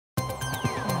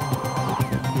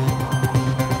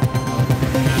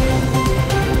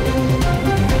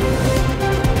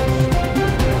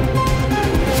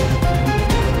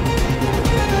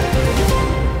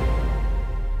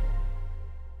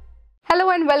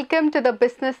welcome to the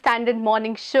Business Standard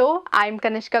Morning Show. I'm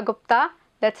Kanishka Gupta.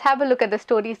 Let's have a look at the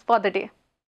stories for the day.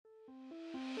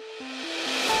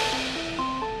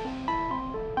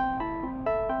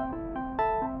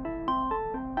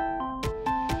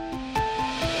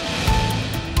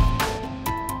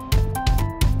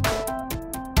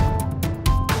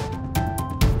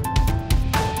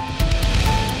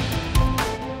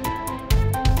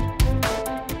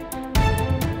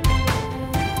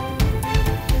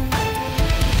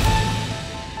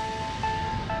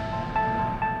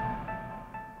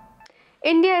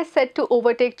 India is set to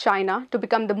overtake China to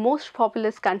become the most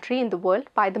populous country in the world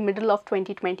by the middle of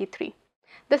 2023.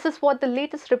 This is what the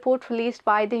latest report released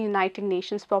by the United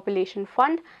Nations Population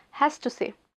Fund has to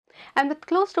say. And with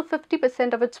close to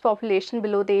 50% of its population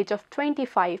below the age of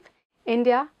 25,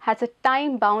 India has a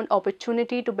time-bound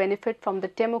opportunity to benefit from the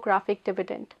demographic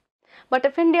dividend. But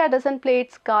if India doesn't play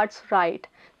its cards right,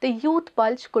 the youth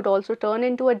bulge could also turn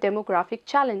into a demographic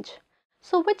challenge.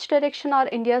 So which direction are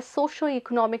India's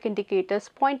socio-economic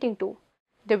indicators pointing to?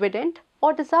 Dividend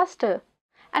or disaster?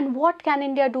 And what can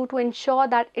India do to ensure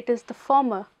that it is the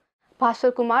former?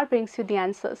 Bhaskar Kumar brings you the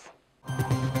answers.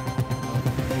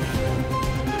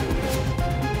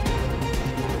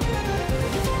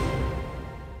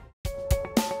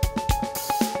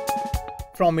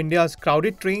 From India's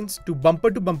crowded trains to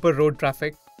bumper-to-bumper road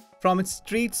traffic, from its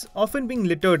streets often being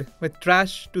littered with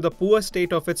trash to the poor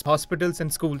state of its hospitals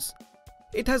and schools,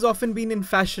 it has often been in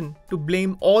fashion to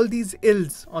blame all these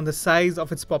ills on the size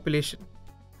of its population.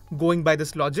 Going by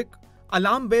this logic,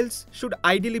 alarm bells should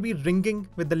ideally be ringing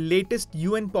with the latest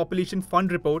UN Population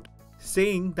Fund report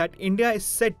saying that India is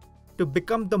set to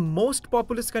become the most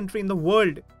populous country in the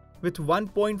world with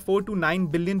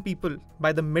 1.429 billion people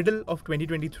by the middle of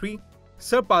 2023,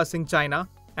 surpassing China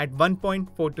at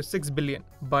 1.426 billion.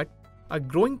 But a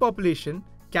growing population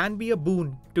can be a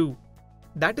boon too.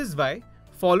 That is why,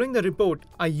 following the report,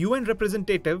 a UN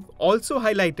representative also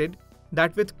highlighted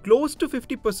that with close to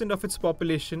 50% of its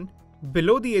population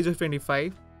below the age of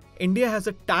 25, India has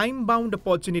a time-bound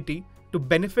opportunity to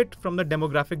benefit from the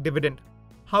demographic dividend.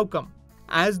 How come?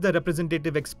 As the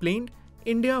representative explained,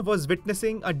 India was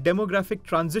witnessing a demographic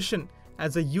transition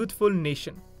as a youthful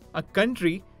nation. A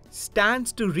country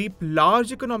stands to reap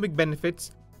large economic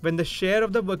benefits when the share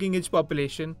of the working age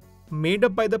population made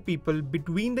up by the people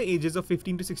between the ages of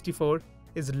 15 to 64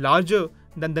 is larger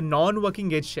than the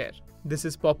non-working age share. This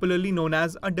is popularly known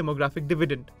as a demographic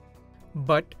dividend.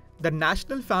 But the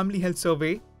National Family Health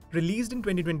Survey released in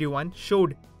 2021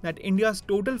 showed that India's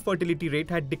total fertility rate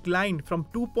had declined from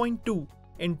 2.2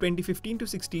 in 2015 to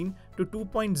 16 to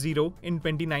 2.0 in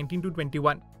 2019 to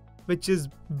 21, which is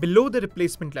below the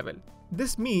replacement level.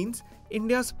 This means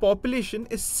India's population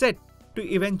is set to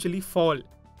eventually fall.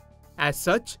 As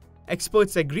such,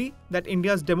 experts agree that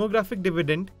India's demographic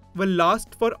dividend will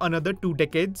last for another 2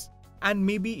 decades and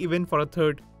maybe even for a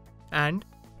third. And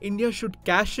India should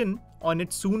cash in on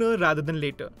it sooner rather than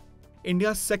later.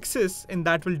 India's success in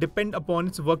that will depend upon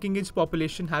its working age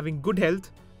population having good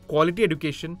health, quality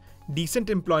education, decent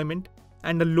employment,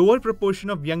 and a lower proportion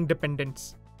of young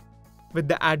dependents. With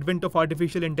the advent of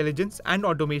artificial intelligence and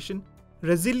automation,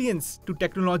 resilience to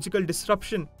technological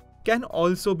disruption can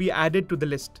also be added to the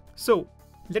list. So,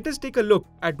 let us take a look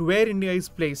at where India is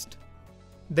placed.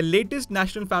 The latest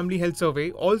National Family Health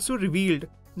Survey also revealed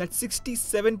that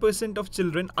 67% of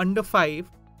children under 5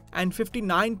 and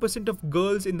 59% of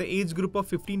girls in the age group of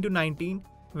 15 to 19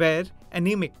 were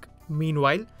anemic.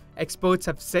 Meanwhile, experts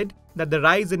have said that the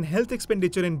rise in health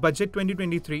expenditure in budget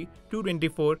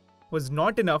 2023-24 was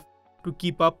not enough to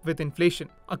keep up with inflation.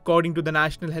 According to the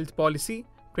National Health Policy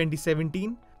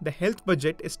 2017, the health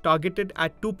budget is targeted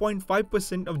at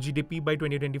 2.5% of GDP by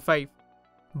 2025.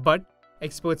 But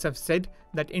experts have said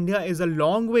that India is a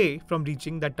long way from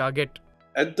reaching that target.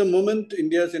 At the moment,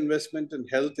 India's investment in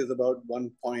health is about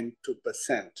 1.2%.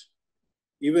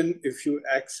 Even if you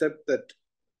accept that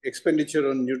expenditure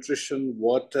on nutrition,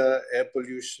 water, air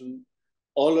pollution,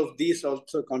 all of these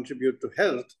also contribute to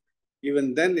health,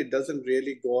 even then it doesn't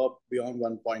really go up beyond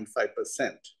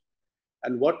 1.5%.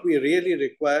 And what we really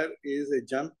require is a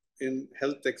jump in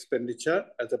health expenditure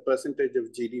as a percentage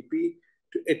of GDP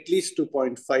to at least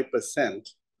 2.5%,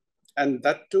 and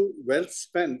that too well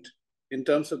spent in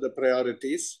terms of the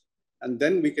priorities, and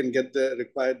then we can get the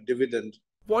required dividend.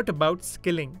 What about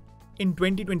skilling? In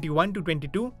 2021 to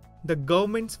 22, the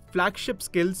government's flagship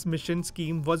skills mission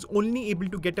scheme was only able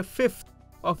to get a fifth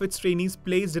of its trainees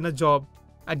placed in a job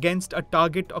against a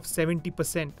target of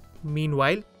 70%.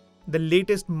 Meanwhile, the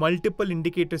latest multiple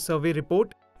indicator survey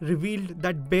report revealed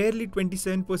that barely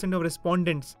 27% of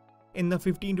respondents in the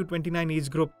 15 to 29 age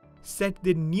group said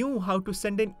they knew how to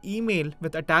send an email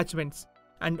with attachments,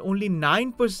 and only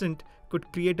 9%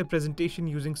 could create a presentation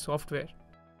using software.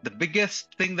 The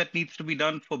biggest thing that needs to be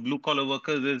done for blue collar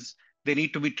workers is they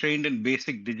need to be trained in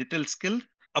basic digital skills.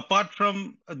 Apart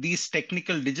from these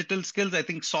technical digital skills, I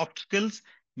think soft skills,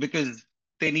 because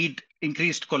they need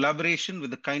increased collaboration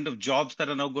with the kind of jobs that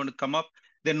are now going to come up.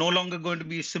 They're no longer going to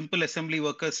be simple assembly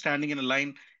workers standing in a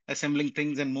line, assembling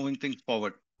things and moving things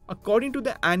forward. According to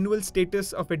the Annual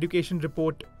Status of Education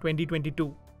Report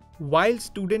 2022, while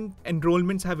student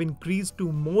enrollments have increased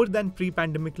to more than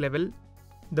pre-pandemic level,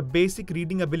 the basic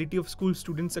reading ability of school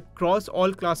students across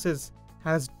all classes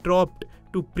has dropped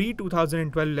to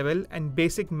pre-2012 level, and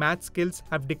basic math skills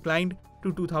have declined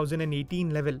to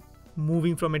 2018 level.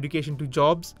 Moving from education to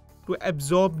jobs, to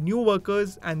absorb new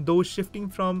workers and those shifting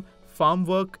from farm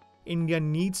work, India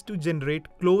needs to generate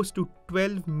close to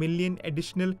 12 million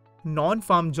additional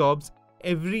non-farm jobs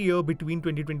every year between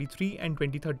 2023 and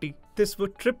 2030. This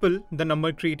would triple the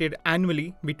number created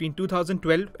annually between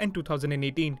 2012 and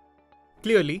 2018.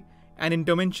 Clearly, an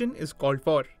intervention is called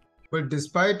for. But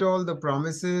despite all the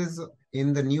promises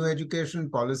in the new education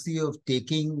policy of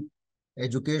taking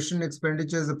education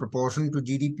expenditure as a proportion to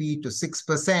GDP to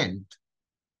 6%,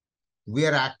 we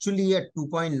are actually at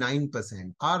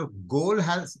 2.9%. Our goal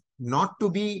has not to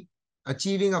be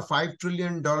achieving a $5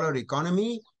 trillion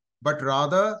economy, but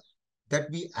rather that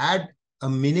we add a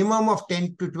minimum of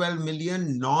 10 to 12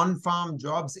 million non-farm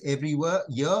jobs every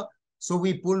year. So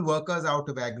we pull workers out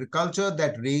of agriculture,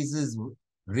 that raises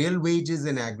real wages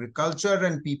in agriculture,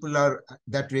 and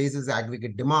that raises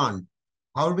aggregate demand.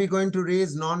 How are we going to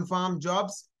raise non-farm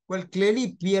jobs? Well,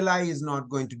 clearly PLI is not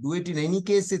going to do it. In any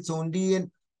case, it's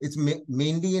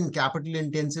mainly in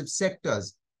capital-intensive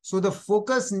sectors. So the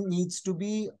focus needs to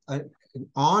be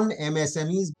on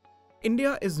MSMEs.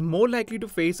 India is more likely to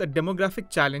face a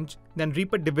demographic challenge than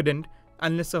reap a dividend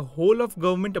unless a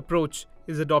whole-of-government approach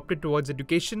is adopted towards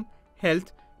education,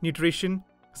 health, nutrition,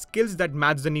 skills that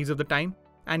match the needs of the time,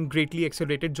 and greatly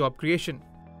accelerated job creation.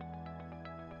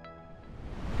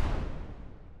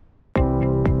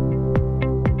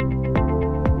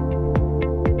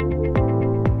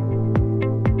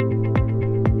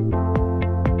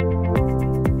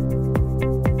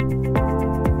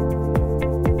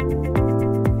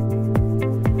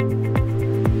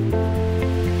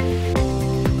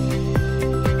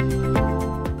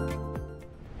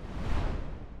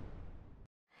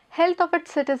 Health of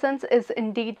its citizens is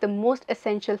indeed the most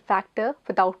essential factor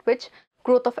without which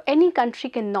growth of any country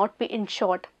cannot be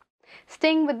ensured.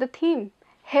 Staying with the theme,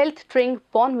 health drink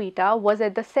Bournvita was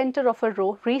at the center of a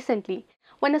row recently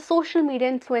when a social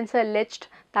media influencer alleged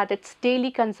that its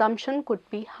daily consumption could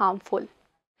be harmful.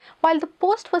 While the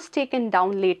post was taken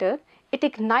down later, it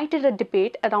ignited a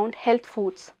debate around health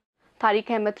foods.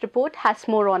 Tariq Ahmed report has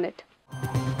more on it.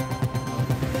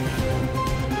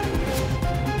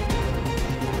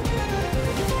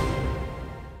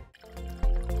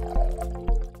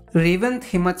 Revant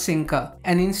Himatsinka,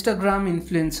 an Instagram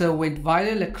influencer, went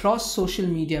viral across social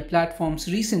media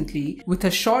platforms recently with a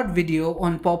short video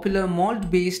on popular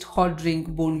malt-based hot drink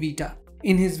Bournvita.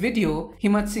 In his video,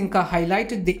 Himatsinka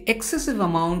highlighted the excessive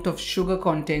amount of sugar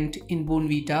content in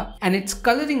Bournvita and its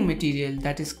coloring material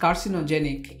that is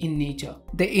carcinogenic in nature.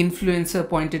 The influencer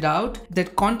pointed out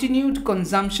that continued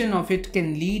consumption of it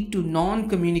can lead to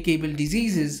non-communicable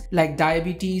diseases like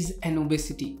diabetes and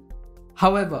obesity.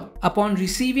 However, upon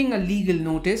receiving a legal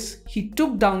notice, he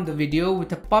took down the video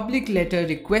with a public letter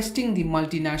requesting the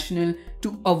multinational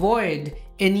to avoid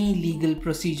any legal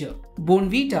procedure.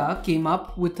 Bournvita came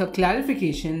up with a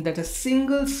clarification that a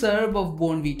single serve of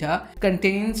Bournvita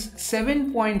contains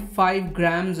 7.5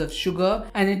 grams of sugar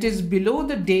and it is below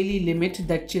the daily limit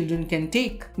that children can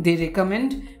take. They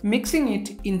recommend mixing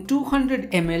it in 200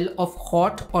 ml of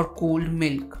hot or cold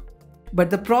milk. But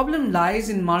the problem lies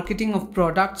in marketing of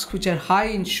products which are high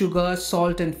in sugar,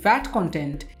 salt and fat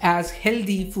content as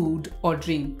healthy food or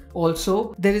drink.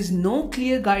 Also, there is no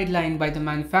clear guideline by the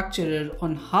manufacturer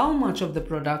on how much of the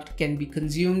product can be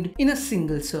consumed in a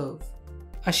single serve.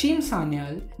 Ashim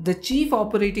Sanyal, the Chief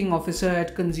Operating Officer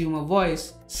at Consumer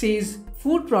Voice, says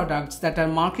food products that are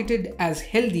marketed as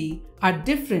healthy are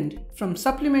different from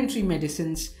supplementary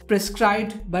medicines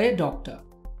prescribed by a doctor.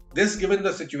 This, given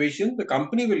the situation, the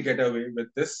company will get away with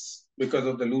this because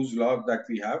of the loose law that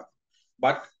we have.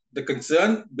 But the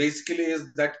concern basically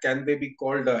is that can they be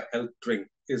called a health drink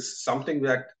is something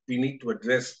that we need to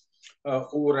address,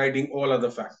 overriding all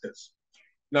other factors.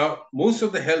 Now, most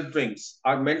of the health drinks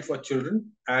are meant for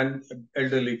children and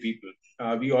elderly people.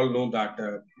 We all know that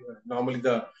normally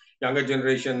the younger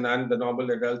generation and the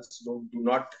normal adults do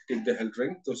not take the health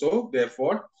drink. So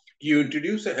therefore, You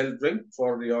introduce a health drink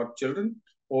for your children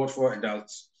or for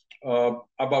adults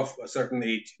above a certain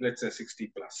age, let's say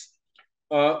 60 plus.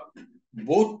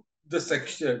 Both the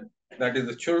section, that is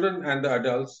the children and the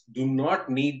adults, do not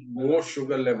need more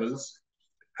sugar levels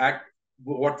at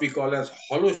what we call as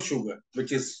hollow sugar,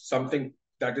 which is something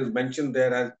that is mentioned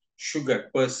there as sugar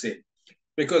per se,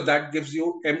 because that gives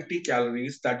you empty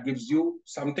calories, that gives you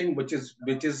something which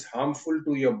is harmful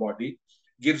to your body,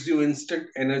 gives you instant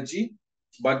energy,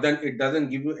 but then it doesn't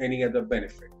give you any other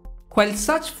benefit. While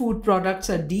such food products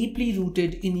are deeply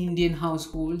rooted in Indian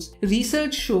households,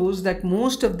 research shows that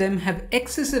most of them have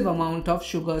excessive amount of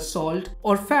sugar, salt,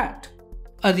 or fat.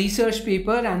 A research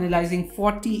paper analyzing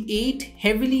 48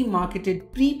 heavily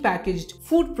marketed pre-packaged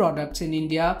food products in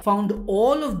India found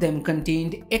all of them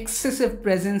contained excessive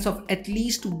presence of at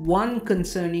least one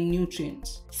concerning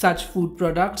nutrients. Such food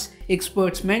products,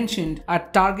 experts mentioned, are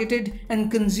targeted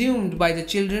and consumed by the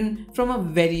children from a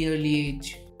very early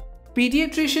age.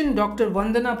 Pediatrician Dr.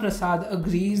 Vandana Prasad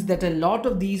agrees that a lot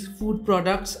of these food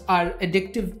products are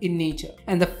addictive in nature,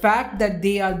 and the fact that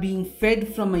they are being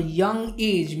fed from a young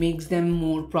age makes them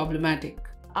more problematic.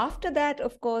 After that,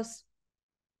 of course,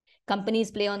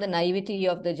 companies play on the naivety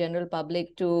of the general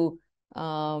public to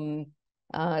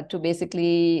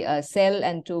basically sell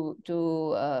and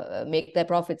to make their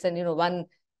profits. And one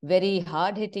very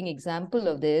hard-hitting example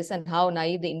of this and how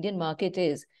naive the Indian market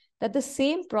is, that the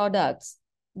same products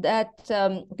that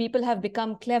people have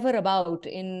become clever about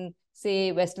in,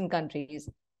 say, Western countries,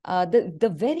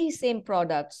 the very same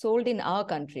product sold in our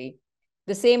country,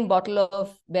 the same bottle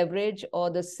of beverage or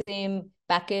the same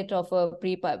packet of a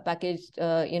pre-packaged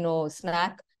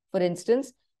snack, for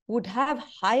instance, would have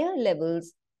higher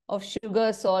levels of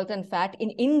sugar, salt, and fat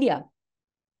in India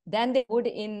than they would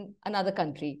in another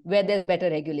country where there's better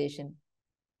regulation.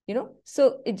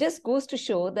 So it just goes to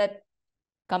show that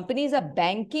companies are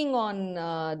banking on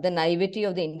the naivety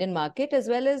of the Indian market as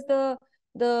well as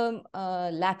the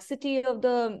laxity of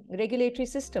the regulatory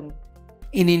system.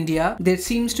 In India, there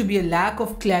seems to be a lack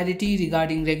of clarity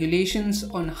regarding regulations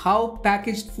on how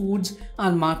packaged foods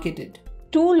are marketed.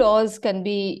 Two laws can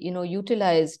be,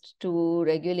 utilized to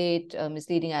regulate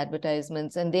misleading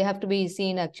advertisements, and they have to be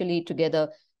seen actually together.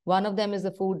 One of them is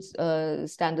the Food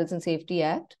Standards and Safety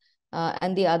Act,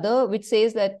 and the other, which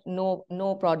says that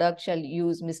no product shall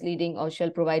use misleading or shall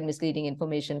provide misleading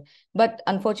information. But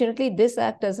unfortunately, this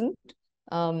act doesn't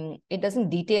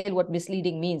detail what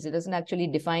misleading means. It doesn't actually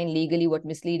define legally what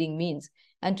misleading means.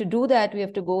 And to do that, we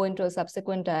have to go into a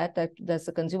subsequent act, that's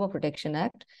the Consumer Protection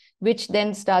Act, which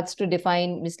then starts to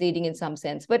define misleading in some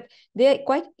sense. But they're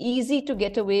quite easy to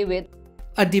get away with.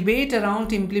 A debate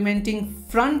around implementing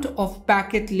front of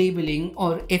packet labeling,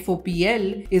 or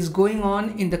FOPL, is going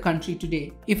on in the country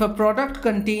today. If a product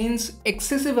contains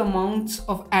excessive amounts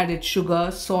of added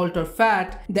sugar, salt, or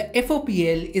fat, the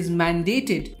FOPL is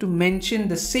mandated to mention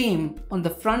the same on the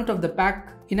front of the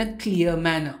pack in a clear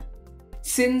manner.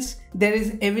 Since there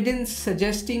is evidence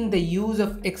suggesting the use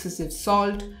of excessive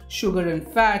salt, sugar, and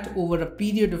fat over a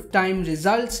period of time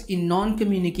results in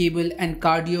non-communicable and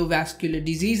cardiovascular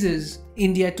diseases,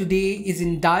 India today is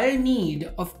in dire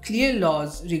need of clear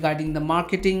laws regarding the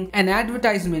marketing and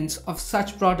advertisements of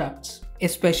such products,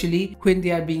 especially when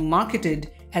they are being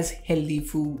marketed as healthy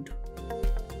food.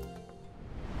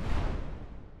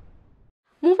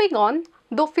 Moving on,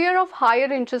 though fear of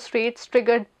higher interest rates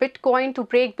triggered Bitcoin to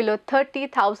break below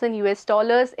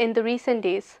 $30,000 in the recent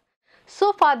days.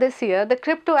 So far this year, the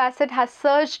crypto asset has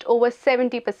surged over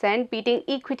 70%, beating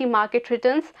equity market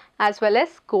returns as well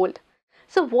as gold.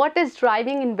 So what is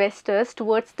driving investors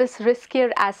towards this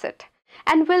riskier asset?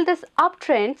 And will this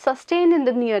uptrend sustain in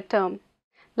the near term?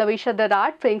 Lavisha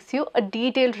Darat brings you a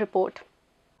detailed report.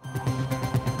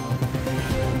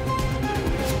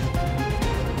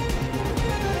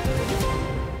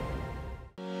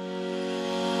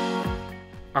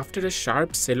 After a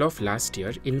sharp sell-off last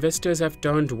year, investors have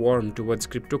turned warm towards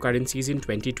cryptocurrencies in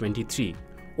 2023,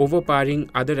 overpowering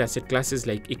other asset classes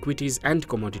like equities and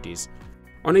commodities.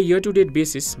 On a year-to-date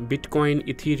basis, Bitcoin,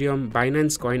 Ethereum,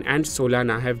 Binance Coin and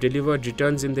Solana have delivered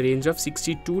returns in the range of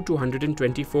 62 to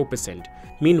 124%.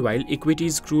 Meanwhile,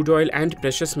 equities, crude oil and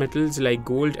precious metals like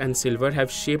gold and silver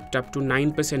have shaped up to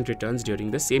 9% returns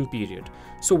during the same period.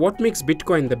 So what makes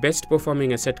Bitcoin the best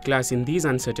performing asset class in these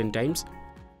uncertain times?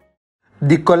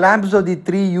 The collapse of the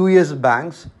three US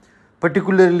banks,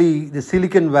 particularly the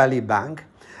Silicon Valley Bank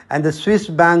and the Swiss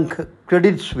bank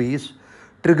Credit Suisse,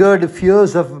 triggered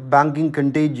fears of banking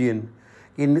contagion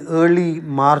in early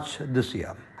March this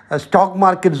year. Stock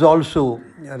markets also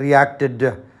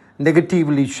reacted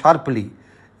negatively, sharply,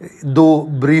 though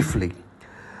briefly.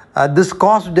 This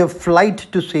caused a flight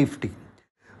to safety,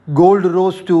 Gold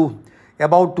rose to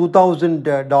about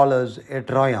 $2,000 a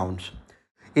troy ounce.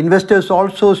 Investors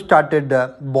also started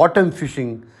bottom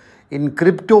fishing in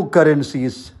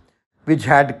cryptocurrencies which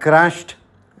had crashed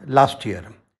last year.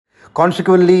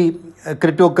 Consequently,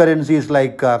 cryptocurrencies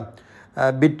like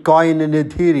Bitcoin and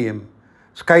Ethereum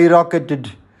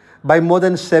skyrocketed by more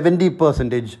than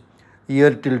 70%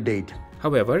 year till date.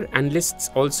 However,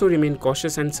 analysts also remain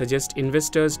cautious and suggest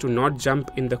investors to not jump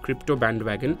in the crypto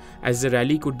bandwagon as the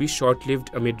rally could be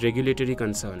short-lived amid regulatory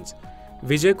concerns.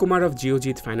 Vijay Kumar of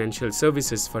Geojit Financial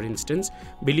Services, for instance,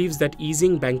 believes that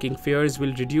easing banking fears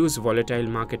will reduce volatile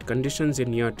market conditions in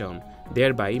near term,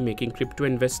 thereby making crypto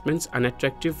investments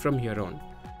unattractive from here on.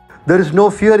 There is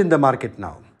no fear in the market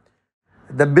now.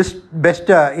 The best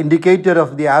indicator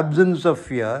of the absence of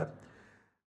fear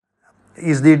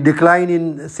is the decline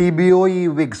in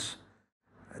CBOE VIX,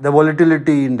 the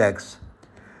volatility index,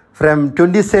 from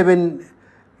 27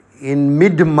 in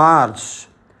mid-March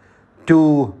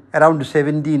to around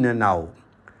 17 now.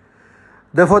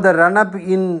 Therefore, the run-up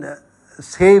in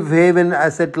safe haven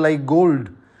asset like gold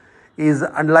is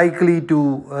unlikely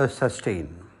to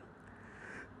sustain.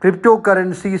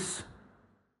 Cryptocurrencies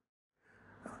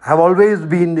have always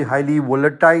been highly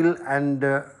volatile and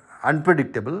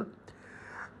unpredictable,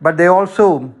 but they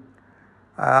also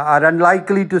are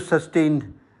unlikely to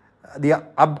sustain the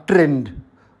uptrend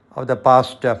of the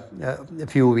past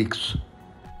few weeks.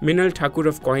 Minal Thakur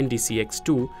of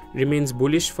CoinDCX2 remains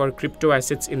bullish for crypto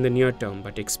assets in the near term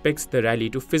but expects the rally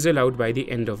to fizzle out by the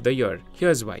end of the year.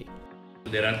 Here's why.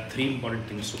 There are three important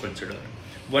things to consider.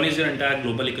 One is your entire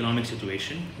global economic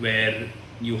situation, where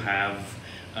you have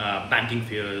banking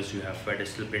fears, you have Fed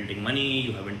still printing money,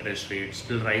 you have interest rates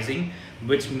still rising,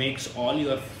 which makes all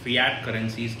your fiat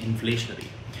currencies inflationary.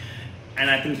 And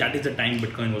I think that is the time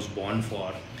Bitcoin was born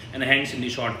for. And hence, in the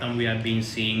short term, we have been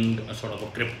seeing a sort of a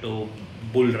crypto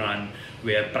bull run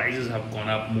where prices have gone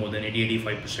up more than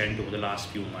 80-85% over the last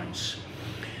few months.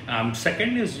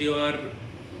 Second is your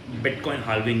Bitcoin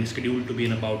halving scheduled to be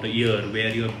in about a year,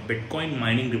 where your Bitcoin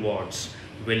mining rewards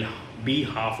will be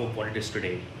half of what it is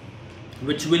today,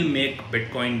 which will make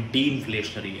Bitcoin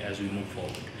de-inflationary as we move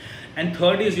forward. And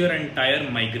third is your entire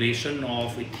migration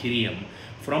of Ethereum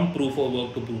from proof of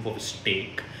work to proof of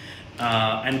stake.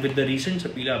 And with the recent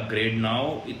Sapila upgrade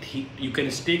now, you can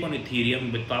stake on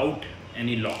Ethereum without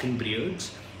any lock-in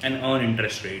periods and earn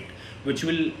interest rate, which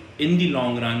will in the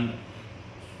long run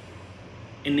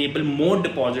enable more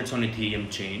deposits on Ethereum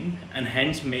chain and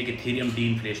hence make Ethereum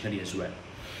de-inflationary as well.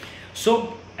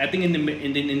 So I think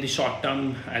in the short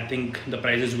term, I think the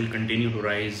prices will continue to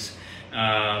rise.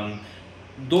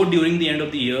 Though during the end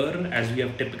of the year, as we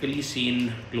have typically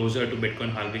seen closer to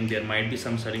Bitcoin halving, there might be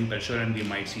some selling pressure and we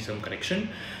might see some correction.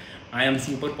 I am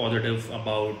super positive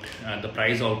about the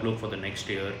price outlook for the next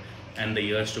year and the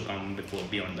years to come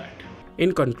beyond that.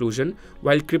 In conclusion,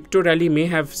 while crypto rally may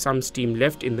have some steam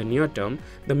left in the near term,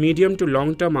 the medium to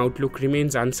long-term outlook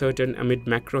remains uncertain amid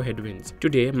macro headwinds.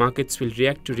 Today, markets will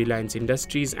react to Reliance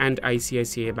Industries and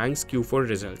ICICI Bank's Q4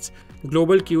 results.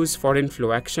 Global cues, foreign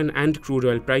flow action, and crude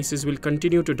oil prices will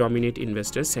continue to dominate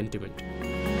investors' sentiment.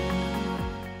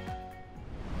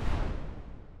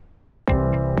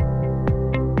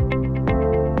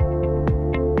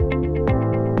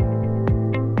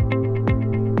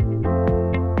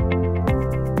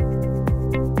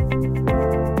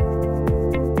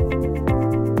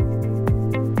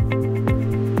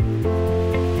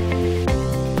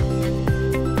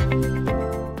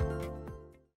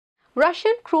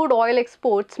 Russian crude oil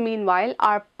exports, meanwhile,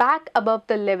 are back above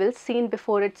the levels seen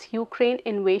before its Ukraine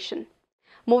invasion.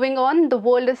 Moving on, the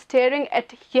world is staring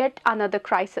at yet another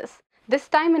crisis, this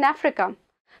time in Africa.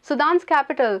 Sudan's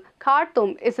capital,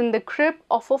 Khartoum, is in the grip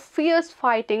of a fierce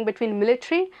fighting between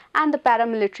military and the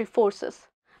paramilitary forces.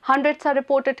 Hundreds are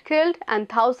reported killed and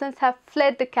thousands have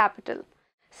fled the capital.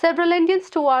 Several Indians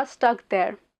too are stuck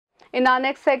there. In our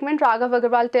next segment, Raghav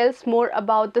Agarwal tells more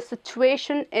about the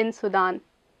situation in Sudan.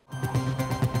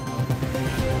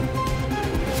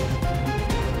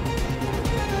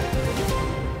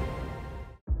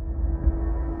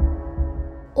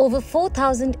 Over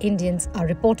 4,000 Indians are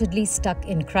reportedly stuck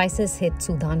in crisis-hit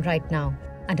Sudan right now,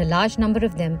 and a large number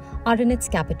of them are in its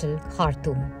capital,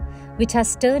 Khartoum, which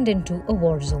has turned into a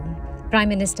war zone. Prime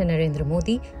Minister Narendra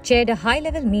Modi chaired a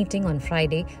high-level meeting on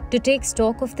Friday to take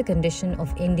stock of the condition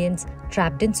of Indians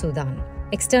trapped in Sudan.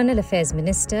 External Affairs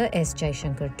Minister S.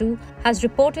 Jaishankar too has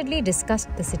reportedly discussed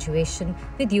the situation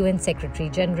with UN Secretary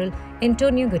General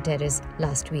Antonio Guterres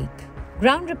last week.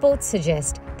 Ground reports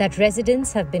suggest that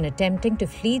residents have been attempting to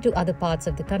flee to other parts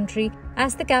of the country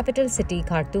as the capital city,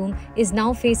 Khartoum, is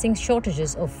now facing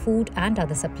shortages of food and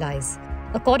other supplies.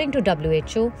 According to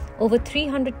WHO, over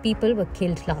 300 people were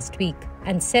killed last week,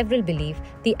 and several believe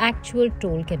the actual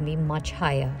toll can be much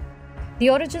higher. The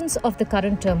origins of the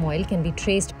current turmoil can be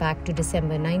traced back to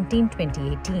December 19,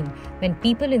 2018, when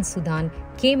people in Sudan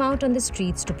came out on the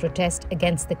streets to protest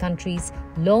against the country's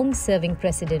long-serving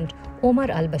president,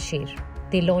 Omar al-Bashir.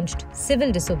 They launched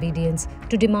civil disobedience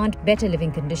to demand better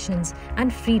living conditions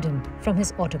and freedom from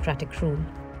his autocratic rule.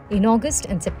 In August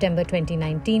and September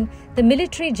 2019, the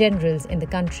military generals in the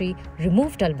country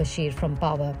removed al-Bashir from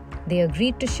power. They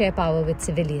agreed to share power with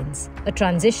civilians. A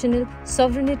transitional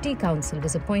sovereignty council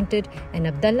was appointed and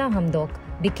Abdallah Hamdok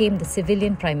became the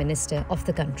civilian prime minister of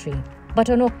the country. But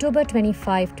on October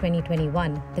 25,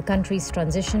 2021, the country's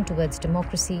transition towards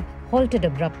democracy halted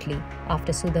abruptly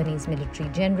after Sudanese military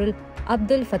general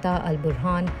Abdel Fattah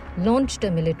al-Burhan launched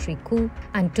a military coup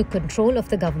and took control of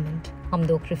the government.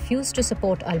 Hamdok refused to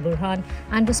support al-Burhan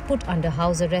and was put under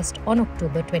house arrest on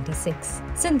October 26.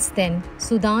 Since then,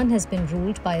 Sudan has been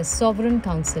ruled by a sovereign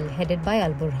council headed by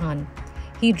al-Burhan.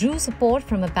 He drew support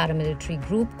from a paramilitary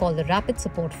group called the Rapid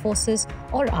Support Forces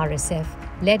or RSF,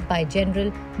 led by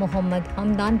General Mohammed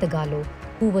Hamdan Dagalo,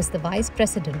 who was the vice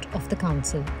president of the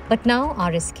council. But now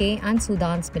RSK and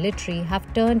Sudan's military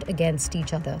have turned against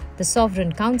each other. The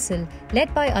Sovereign Council,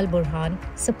 led by al-Burhan,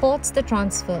 supports the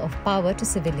transfer of power to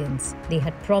civilians. They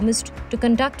had promised to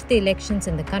conduct the elections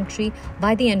in the country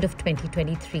by the end of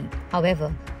 2023.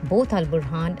 However, both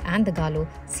al-Burhan and Dagalo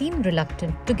seem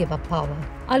reluctant to give up power.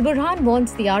 Al-Burhan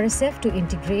wants the RSF to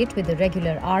integrate with the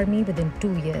regular army within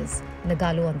 2 years.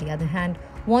 Dagalo, on the other hand,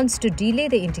 wants to delay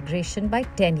the integration by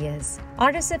 10 years.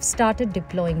 RSF started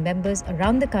deploying members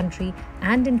around the country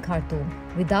and in Khartoum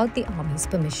without the army's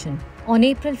permission. On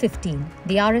April 15,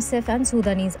 the RSF and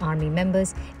Sudanese army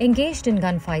members engaged in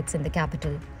gunfights in the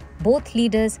capital. Both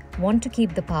leaders want to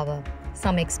keep the power.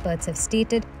 Some experts have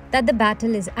stated that the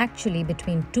battle is actually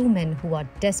between two men who are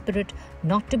desperate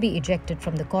not to be ejected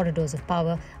from the corridors of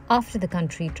power after the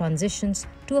country transitions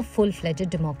to a full-fledged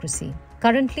democracy.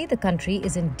 Currently, the country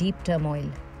is in deep turmoil.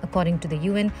 According to the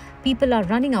UN, people are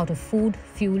running out of food,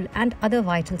 fuel, and other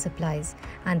vital supplies,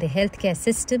 and the healthcare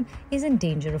system is in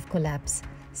danger of collapse.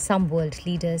 Some world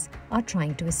leaders are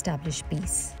trying to establish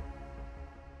peace.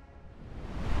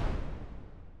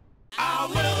 I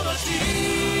will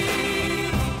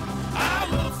achieve, I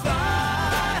will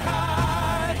fly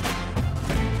high.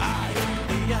 I am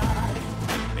the I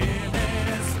in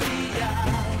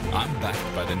SBI. I'm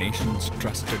backed by the nation's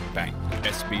trusted bank,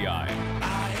 SBI,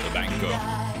 the banker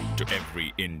to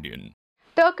every Indian.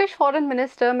 Turkish Foreign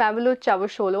Minister Mevlut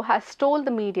Çavuşoğlu has told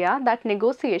the media that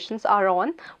negotiations are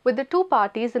on with the two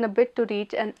parties in a bid to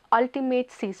reach an ultimate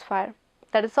ceasefire.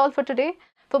 That is all for today.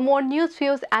 For more news,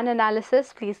 views and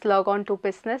analysis, please log on to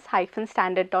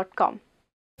business-standard.com.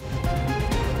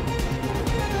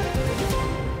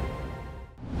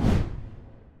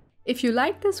 If you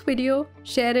like this video,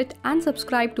 share it and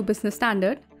subscribe to Business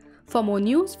Standard. For more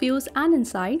news, views and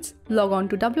insights, log on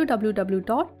to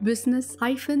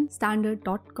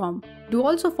www.business-standard.com. Do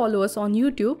also follow us on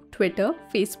YouTube, Twitter,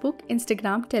 Facebook,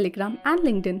 Instagram, Telegram and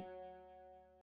LinkedIn.